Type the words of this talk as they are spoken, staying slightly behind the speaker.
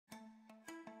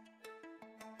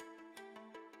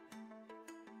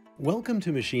Welcome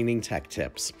to Machining Tech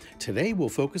Tips. Today we'll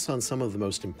focus on some of the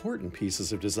most important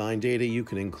pieces of design data you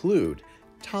can include: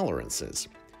 tolerances.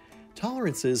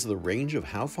 Tolerance is the range of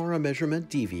how far a measurement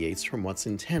deviates from what's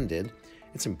intended.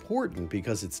 It's important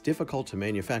because it's difficult to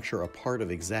manufacture a part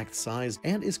of exact size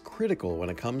and is critical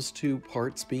when it comes to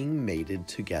parts being mated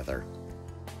together.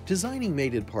 Designing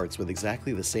mated parts with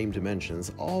exactly the same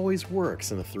dimensions always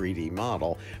works in a 3D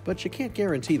model, but you can't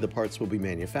guarantee the parts will be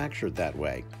manufactured that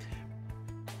way.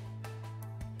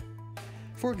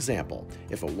 For example,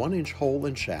 if a 1-inch hole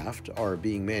and shaft are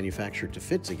being manufactured to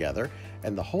fit together,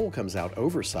 and the hole comes out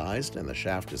oversized and the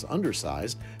shaft is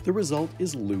undersized, the result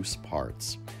is loose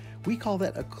parts. We call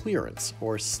that a clearance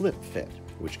or slip fit,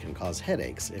 which can cause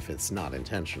headaches if it's not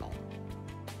intentional.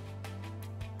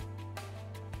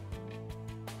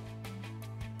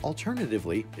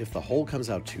 Alternatively, if the hole comes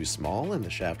out too small and the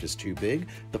shaft is too big,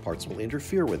 the parts will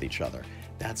interfere with each other.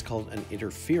 That's called an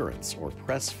interference or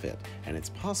press fit, and it's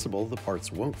possible the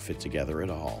parts won't fit together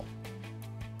at all.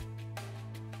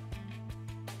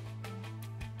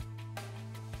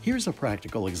 Here's a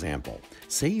practical example.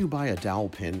 Say you buy a dowel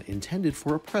pin intended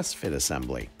for a press fit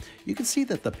assembly. You can see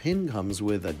that the pin comes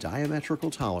with a diametrical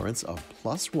tolerance of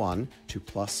 +1 to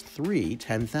 +3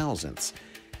 ten-thousandths,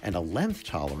 and a length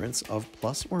tolerance of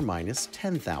 ±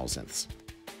 10 thousandths.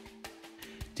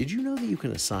 Did you know that you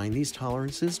can assign these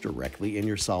tolerances directly in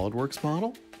your SOLIDWORKS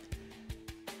model?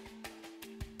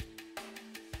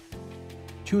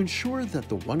 To ensure that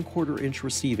the 1/4 inch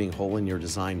receiving hole in your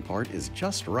design part is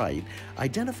just right,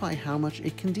 identify how much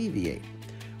it can deviate.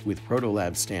 With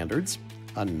Protolab standards,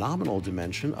 a nominal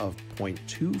dimension of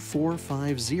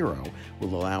 0.2450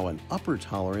 will allow an upper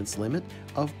tolerance limit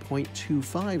of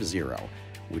 0.250,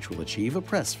 which will achieve a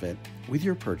press fit with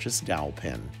your purchased dowel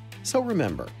pin. So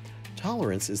remember,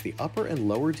 tolerance is the upper and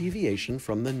lower deviation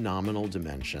from the nominal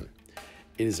dimension.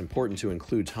 It is important to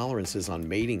include tolerances on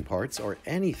mating parts or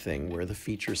anything where the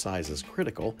feature size is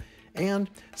critical, and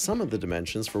some of the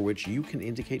dimensions for which you can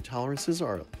indicate tolerances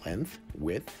are length,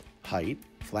 width, height,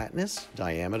 flatness,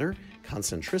 diameter,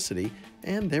 concentricity,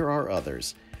 and there are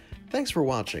others. Thanks for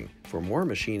watching. For more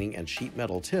machining and sheet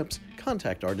metal tips,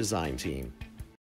 contact our design team.